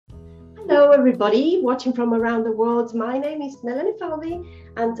Hello, everybody watching from around the world. My name is Melanie Falvey,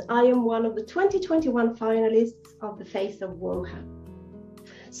 and I am one of the 2021 finalists of the Face of Woha.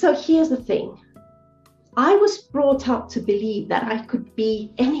 So here's the thing. I was brought up to believe that I could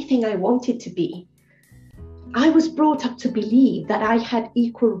be anything I wanted to be. I was brought up to believe that I had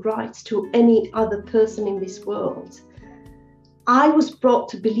equal rights to any other person in this world. I was brought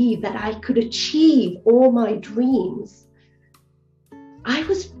to believe that I could achieve all my dreams. I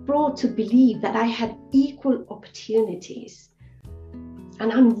was brought to believe that I had equal opportunities.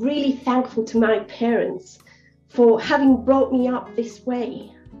 And I'm really thankful to my parents for having brought me up this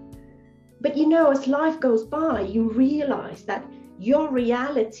way. But you know, as life goes by, you realize that your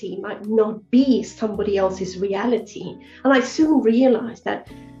reality might not be somebody else's reality. And I soon realized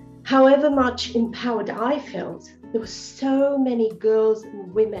that however much empowered I felt, there were so many girls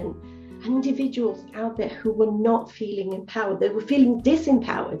and women and individuals out there who were not feeling empowered. They were feeling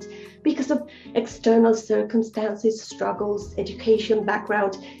disempowered because of external circumstances, struggles, education,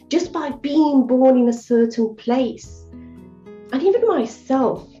 background, just by being born in a certain place. And even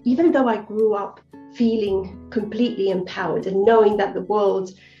myself, even though I grew up feeling completely empowered and knowing that the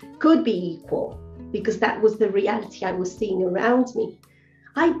world could be equal, because that was the reality I was seeing around me,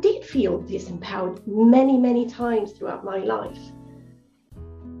 I did feel disempowered many, many times throughout my life.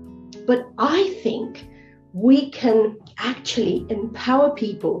 But I think we can actually empower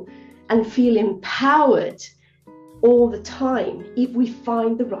people and feel empowered all the time if we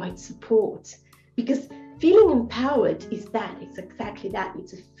find the right support. Because feeling empowered is that, it's exactly that,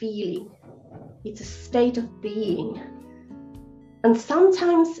 it's a feeling, it's a state of being. And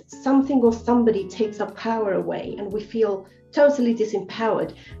sometimes something or somebody takes our power away and we feel totally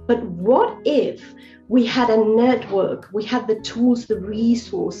disempowered. But what if we had a network, we had the tools, the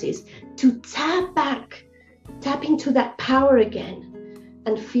resources to tap into that power again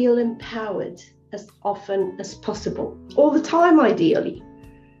and feel empowered as often as possible, all the time ideally.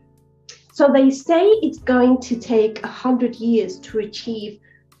 So they say it's going to take 100 years to achieve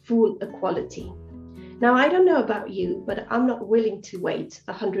full equality. Now, I don't know about you, but I'm not willing to wait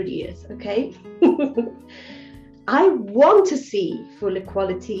 100 years, okay? I want to see full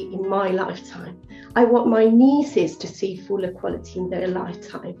equality in my lifetime. I want my nieces to see full equality in their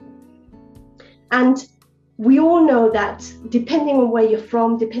lifetime. And we all know that depending on where you're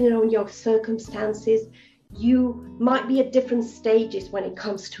from, depending on your circumstances, you might be at different stages when it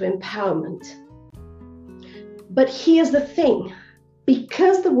comes to empowerment. But here's the thing,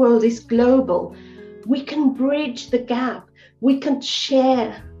 because the world is global, we can bridge the gap. We can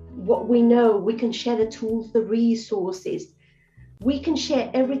share what we know. We can share the tools, the resources. We can share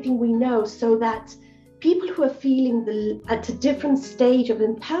everything we know so that people who are feeling at a different stage of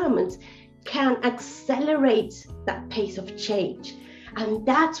empowerment can accelerate that pace of change. And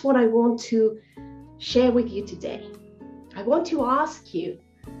that's what I want to share with you today. I want to ask you,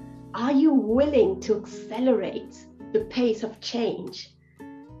 are you willing to accelerate the pace of change?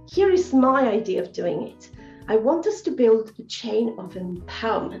 Here is my idea of doing it. I want us to build a chain of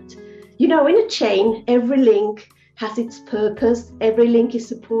empowerment. You know, in a chain, every link has its purpose. Every link is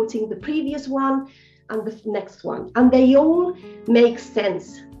supporting the previous one and the next one. And they all make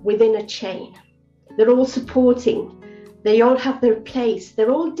sense within a chain. They're all supporting. They all have their place.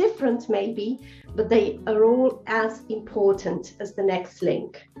 They're all different maybe, but they are all as important as the next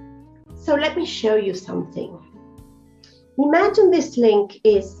link. So let me show you something. Imagine this link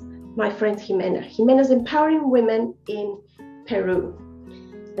is my friend Jimena. Jimena's empowering women in Peru,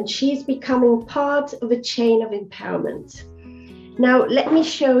 and she's becoming part of a chain of empowerment. Now, let me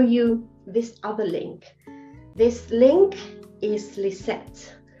show you this other link. This link is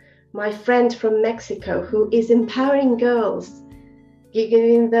Lisette, my friend from Mexico, who is empowering girls,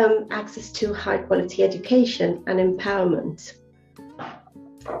 giving them access to high quality education and empowerment.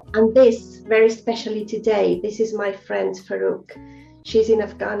 And this, very specially today, this is my friend Farouk. She's in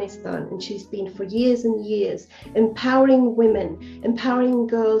Afghanistan and she's been for years and years empowering women, empowering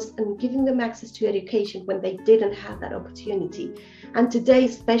girls and giving them access to education when they didn't have that opportunity. And today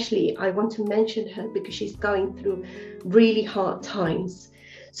especially, I want to mention her because she's going through really hard times.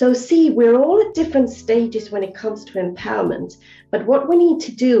 So see, we're all at different stages when it comes to empowerment, but what we need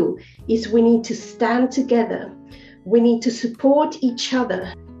to do is we need to stand together. We need to support each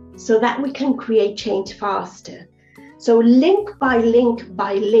other so that we can create change faster. So link by link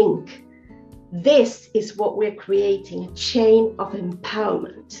by link, this is what we're creating, a chain of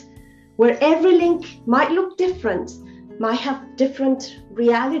empowerment, where every link might look different, might have different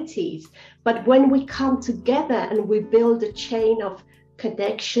realities, but when we come together and we build a chain of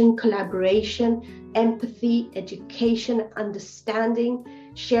connection, collaboration, empathy, education, understanding,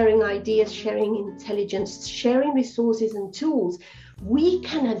 sharing ideas, sharing intelligence, sharing resources and tools, we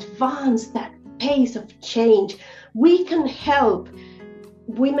can advance that pace of change. We can help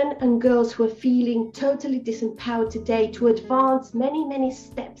women and girls who are feeling totally disempowered today to advance many, many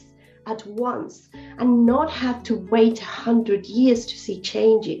steps at once and not have to wait 100 years to see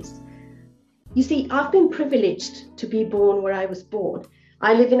changes. You see, I've been privileged to be born where I was born.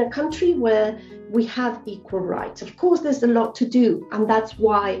 I live in a country where we have equal rights. Of course, there's a lot to do, and that's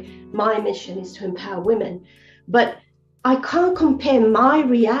why my mission is to empower women. But I can't compare my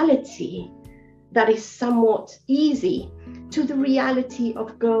reality, that is somewhat easy, to the reality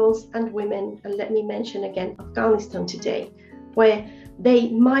of girls and women, and let me mention again Afghanistan today, where they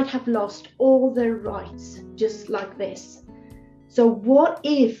might have lost all their rights just like this. So what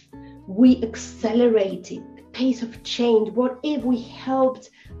if we accelerated the pace of change? What if we helped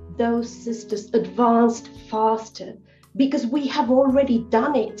those sisters advance faster? Because we have already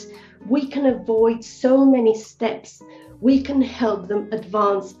done it. We can avoid so many steps. We can help them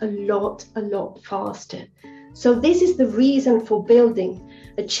advance a lot faster. So this is the reason for building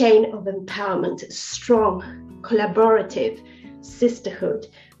a chain of empowerment, a strong, collaborative sisterhood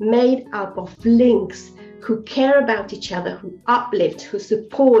made up of links who care about each other, who uplift, who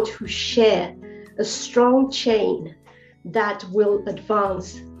support, who share, a strong chain that will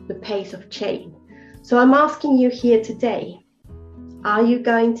advance the pace of change. So I'm asking you here today, are you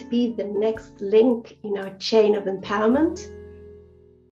going to be the next link in our chain of empowerment?